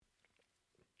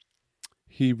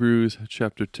Hebrews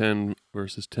chapter 10,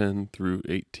 verses 10 through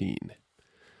 18.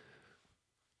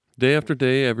 Day after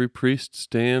day, every priest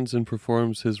stands and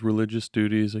performs his religious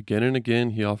duties. Again and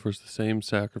again, he offers the same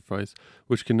sacrifice,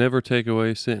 which can never take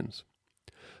away sins.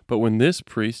 But when this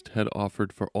priest had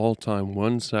offered for all time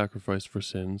one sacrifice for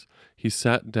sins, he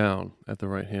sat down at the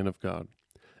right hand of God.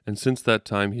 And since that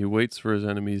time, he waits for his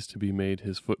enemies to be made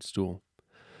his footstool.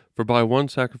 For by one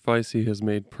sacrifice he has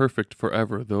made perfect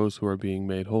forever those who are being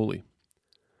made holy.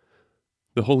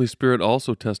 The Holy Spirit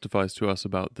also testifies to us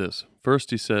about this.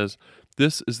 First he says,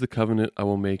 "This is the covenant I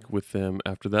will make with them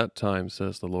after that time,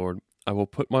 says the Lord. I will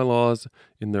put my laws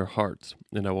in their hearts,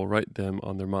 and I will write them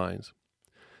on their minds."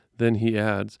 Then he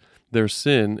adds, "Their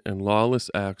sin and lawless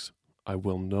acts I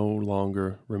will no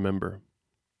longer remember."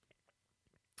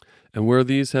 And where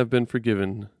these have been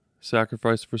forgiven,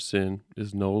 sacrifice for sin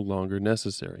is no longer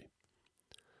necessary.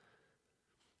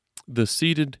 The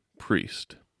seated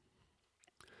priest.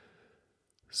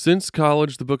 Since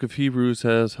college, the book of Hebrews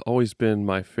has always been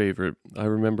my favorite. I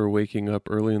remember waking up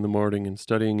early in the morning and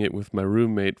studying it with my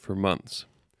roommate for months.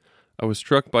 I was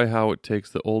struck by how it takes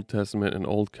the Old Testament and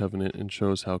Old Covenant and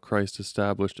shows how Christ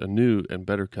established a new and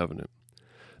better covenant.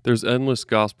 There's endless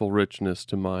gospel richness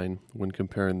to mine when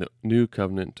comparing the New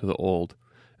Covenant to the Old,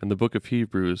 and the book of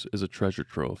Hebrews is a treasure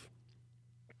trove.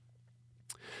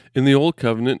 In the Old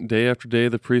Covenant, day after day,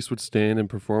 the priests would stand and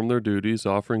perform their duties,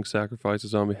 offering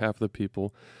sacrifices on behalf of the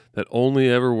people that only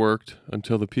ever worked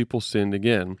until the people sinned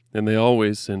again, and they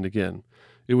always sinned again.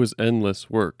 It was endless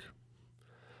work.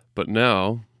 But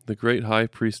now, the great high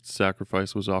priest's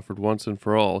sacrifice was offered once and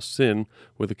for all. Sin,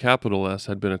 with a capital S,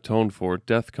 had been atoned for,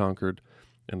 death conquered,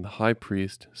 and the high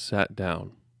priest sat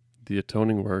down. The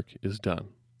atoning work is done.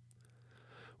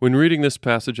 When reading this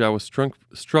passage, I was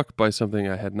struck by something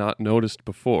I had not noticed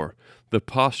before, the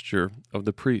posture of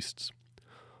the priests.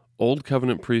 Old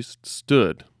covenant priests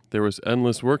stood. There was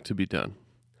endless work to be done.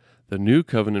 The new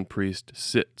covenant priest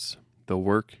sits. The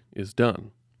work is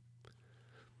done.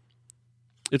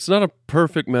 It's not a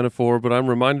perfect metaphor, but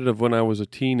I'm reminded of when I was a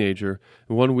teenager,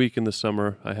 and one week in the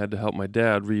summer, I had to help my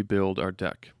dad rebuild our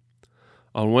deck.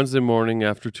 On Wednesday morning,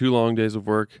 after 2 long days of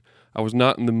work, I was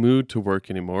not in the mood to work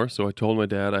anymore, so I told my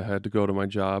dad I had to go to my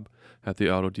job at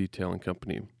the auto detailing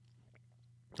company.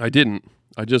 I didn't.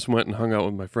 I just went and hung out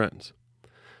with my friends.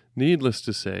 Needless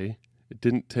to say, it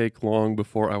didn't take long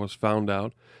before I was found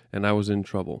out and I was in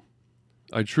trouble.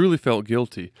 I truly felt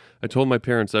guilty. I told my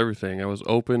parents everything. I was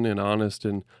open and honest,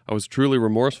 and I was truly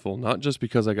remorseful, not just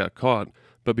because I got caught,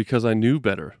 but because I knew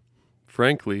better.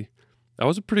 Frankly, I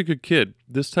was a pretty good kid.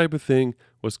 This type of thing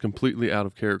was completely out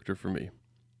of character for me.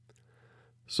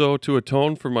 So, to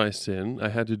atone for my sin, I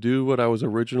had to do what I was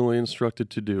originally instructed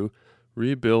to do,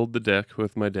 rebuild the deck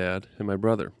with my dad and my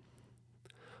brother.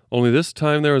 Only this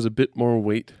time there was a bit more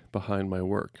weight behind my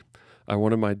work. I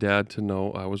wanted my dad to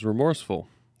know I was remorseful.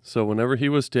 So whenever he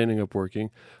was standing up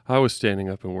working, I was standing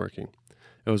up and working.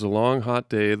 It was a long, hot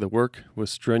day. The work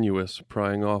was strenuous,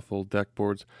 prying off old deck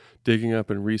boards, digging up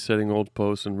and resetting old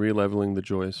posts, and re-leveling the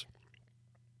joists.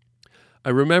 I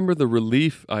remember the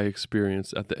relief I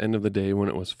experienced at the end of the day when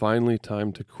it was finally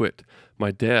time to quit.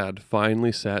 My dad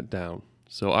finally sat down,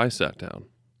 so I sat down.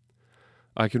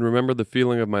 I can remember the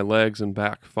feeling of my legs and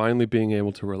back finally being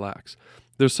able to relax.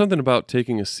 There's something about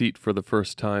taking a seat for the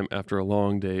first time after a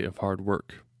long day of hard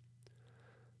work.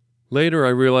 Later, I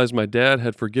realized my dad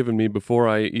had forgiven me before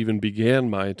I even began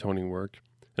my atoning work,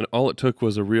 and all it took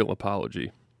was a real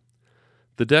apology.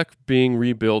 The deck being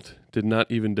rebuilt did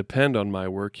not even depend on my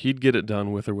work. He'd get it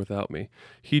done with or without me.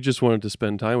 He just wanted to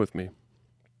spend time with me.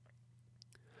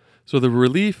 So the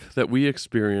relief that we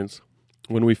experience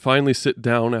when we finally sit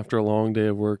down after a long day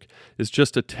of work is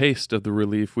just a taste of the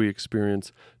relief we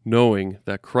experience knowing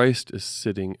that Christ is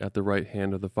sitting at the right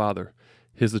hand of the Father.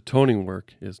 His atoning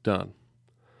work is done.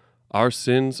 Our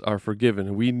sins are forgiven,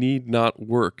 and we need not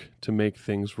work to make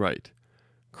things right.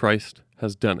 Christ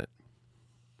has done it.